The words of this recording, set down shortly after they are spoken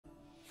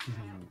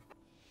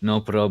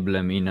No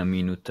problem, in a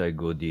minute I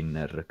go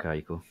dinner,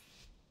 Kaiko.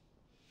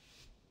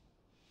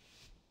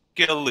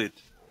 Kill it.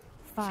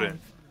 Five.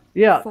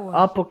 Yeah, Four,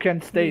 Apo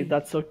can stay, three,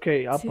 that's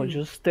okay. Apo, 2,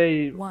 just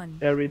stay 1.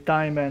 every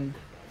time and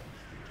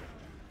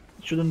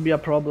it shouldn't be a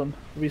problem.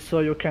 We saw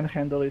you can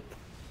handle it.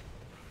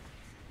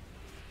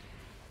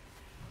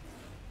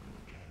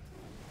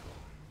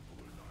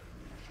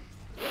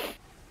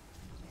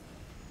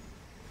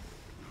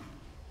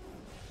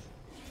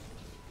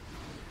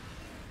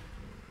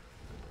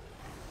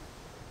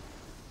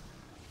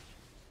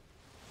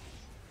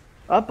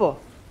 Apo,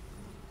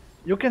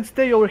 you can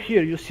stay over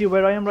here. You see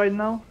where I am right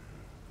now?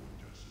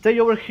 Stay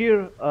over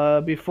here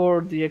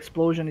before the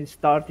explosion is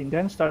starting,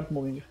 then start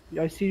moving.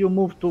 I see you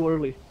move too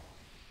early.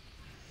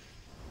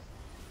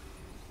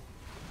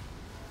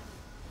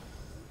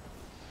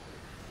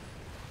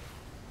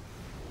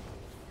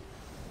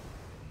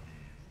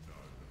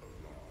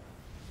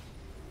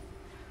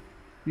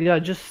 Yeah,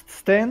 just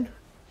stand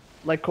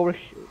like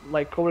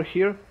over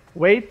here.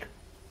 Wait.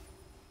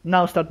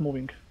 Now start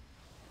moving.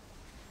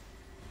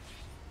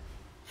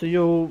 So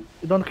you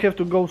don't have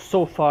to go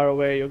so far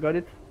away. You got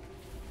it?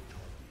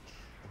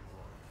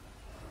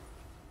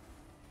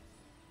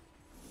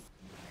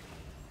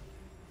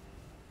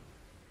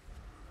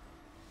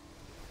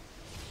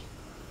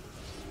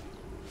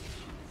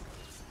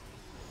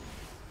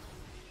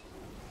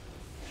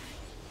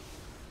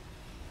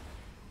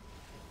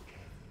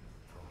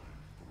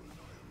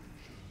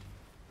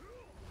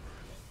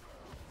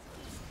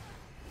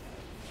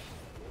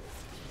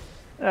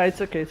 Yeah,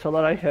 it's okay,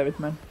 Solar. I have it,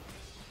 man.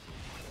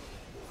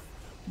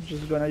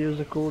 Just gonna use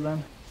the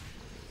cooldown.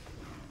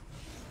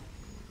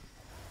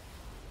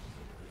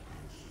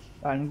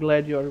 I'm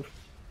glad you're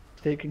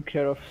taking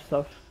care of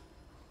stuff.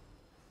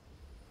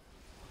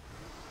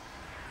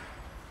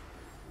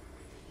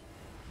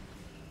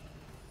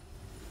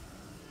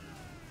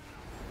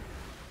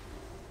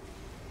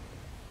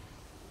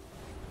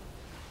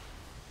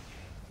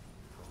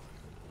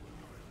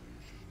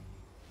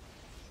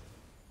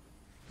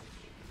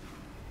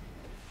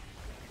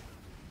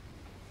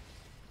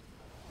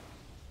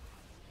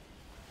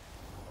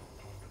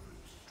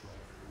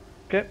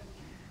 Okay.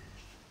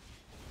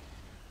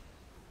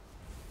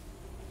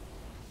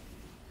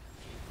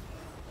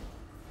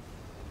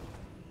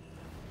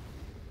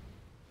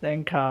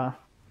 Thank I'm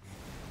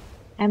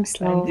And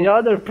slow. the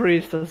other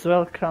priest as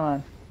well, come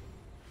on.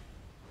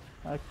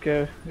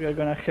 Okay, we are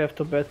gonna have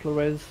to battle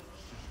with.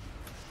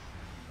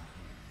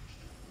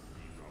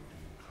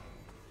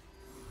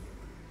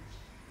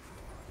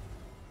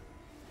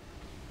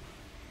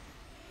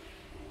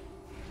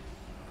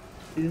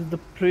 Is the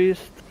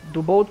priest...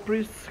 Do both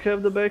priests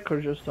have the back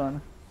or just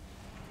one?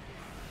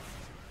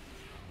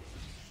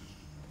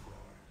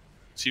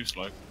 Seems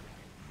like.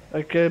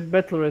 Okay,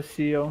 battle with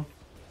CEO.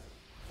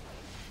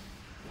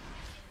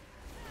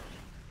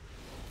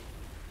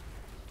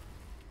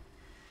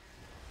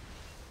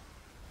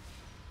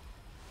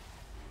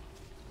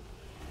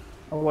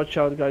 Oh, watch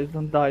out guys,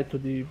 don't die to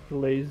the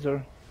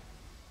laser.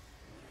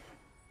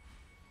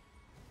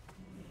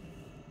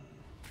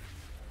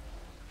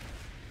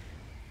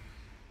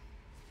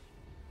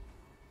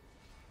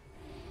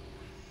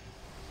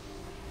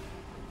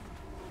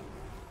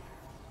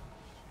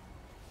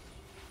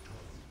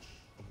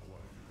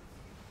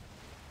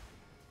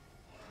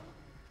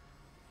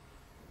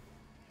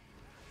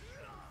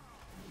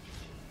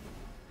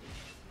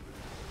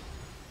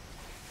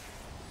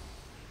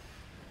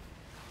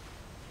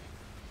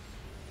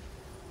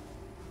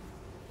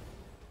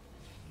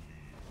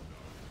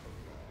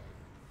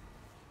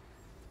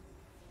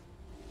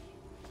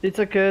 It's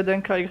okay,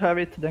 then can have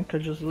it, then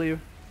can just leave.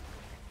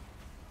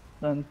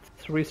 Don't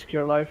risk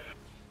your life.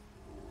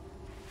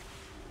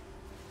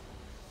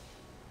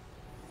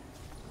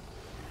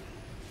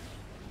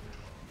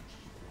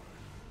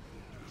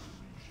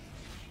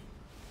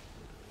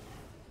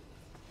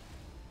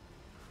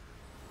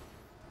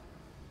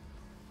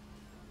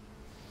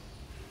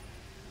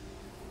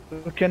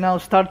 We can now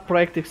start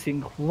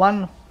practicing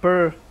one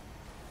per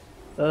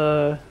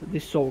the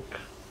soak.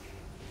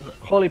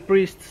 Holy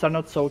priests are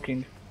not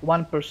soaking,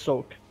 one per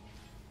soak.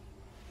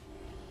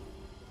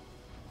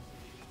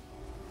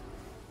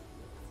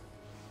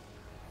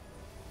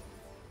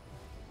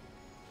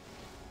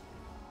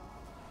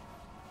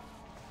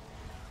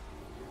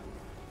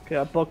 Okay,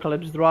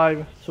 Apocalypse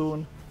Drive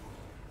soon.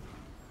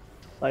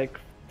 Like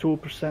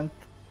 2%.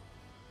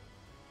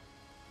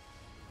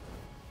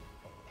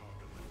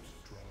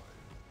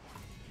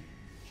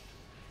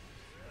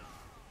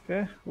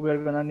 Okay, we're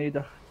gonna need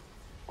a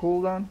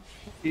cooldown.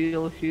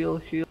 Heal, heal,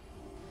 heal.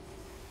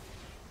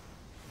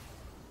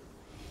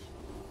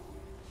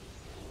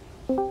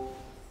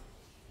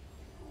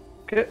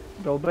 Okay,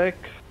 go back.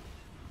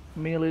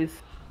 Melees.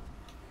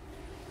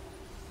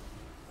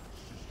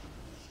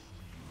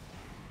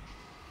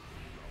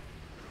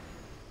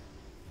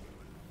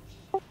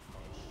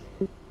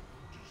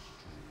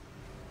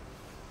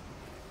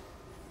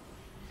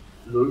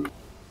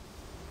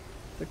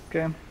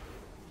 Okay.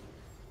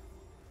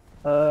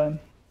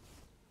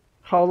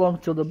 How long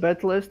till the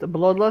Battlelist?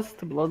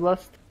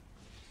 Bloodlust.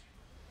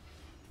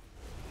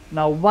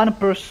 Now 1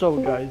 per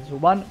soak, guys.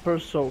 1 per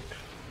soak.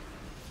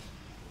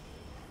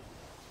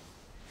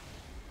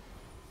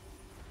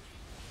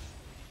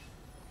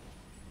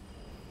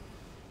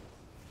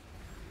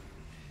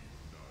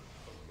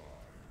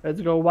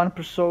 Let's go 1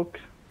 per soak.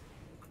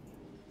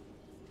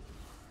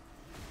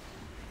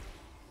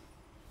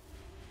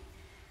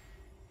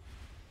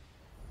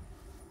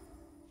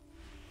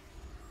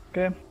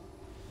 Okay.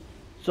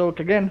 Soak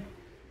again.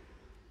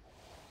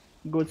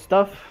 Good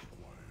stuff.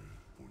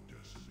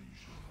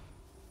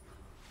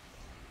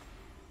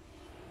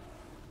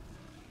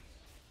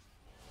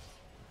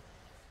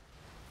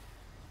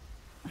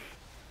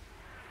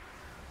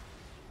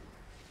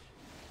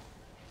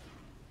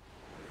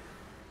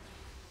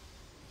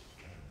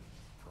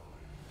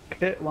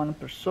 Okay, 1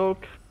 per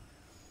soak.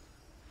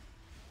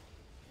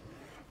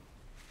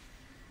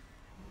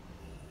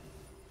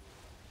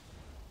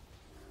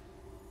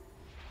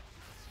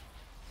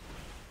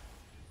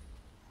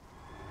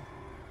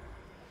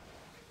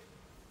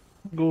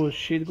 Good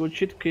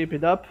shit, keep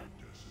it up.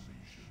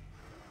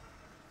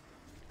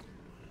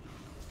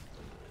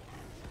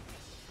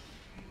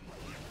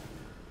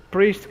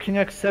 Priest, can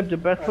you accept the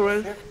battle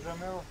res?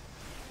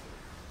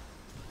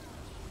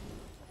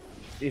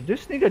 If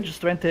this nigga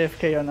just went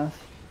AFK on us.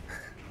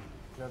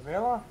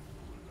 Jamila?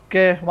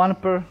 Okay, 1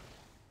 per.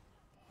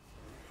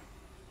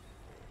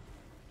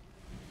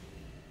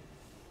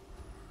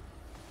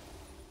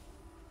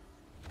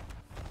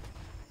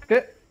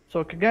 Okay,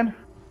 soak again.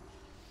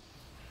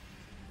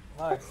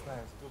 Nice,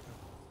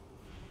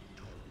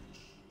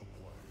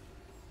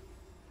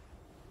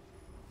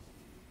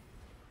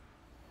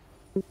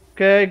 good.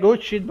 Okay,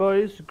 good shit,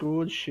 boys.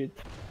 Good shit.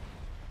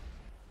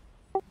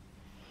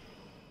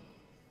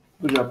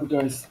 Good job,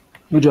 guys.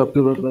 Good job,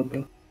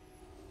 Worldbreaker.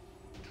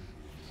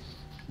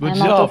 Good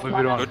I'm out job, of mana.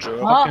 everyone. Good job.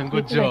 Fucking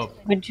good job.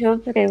 Good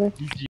job, really.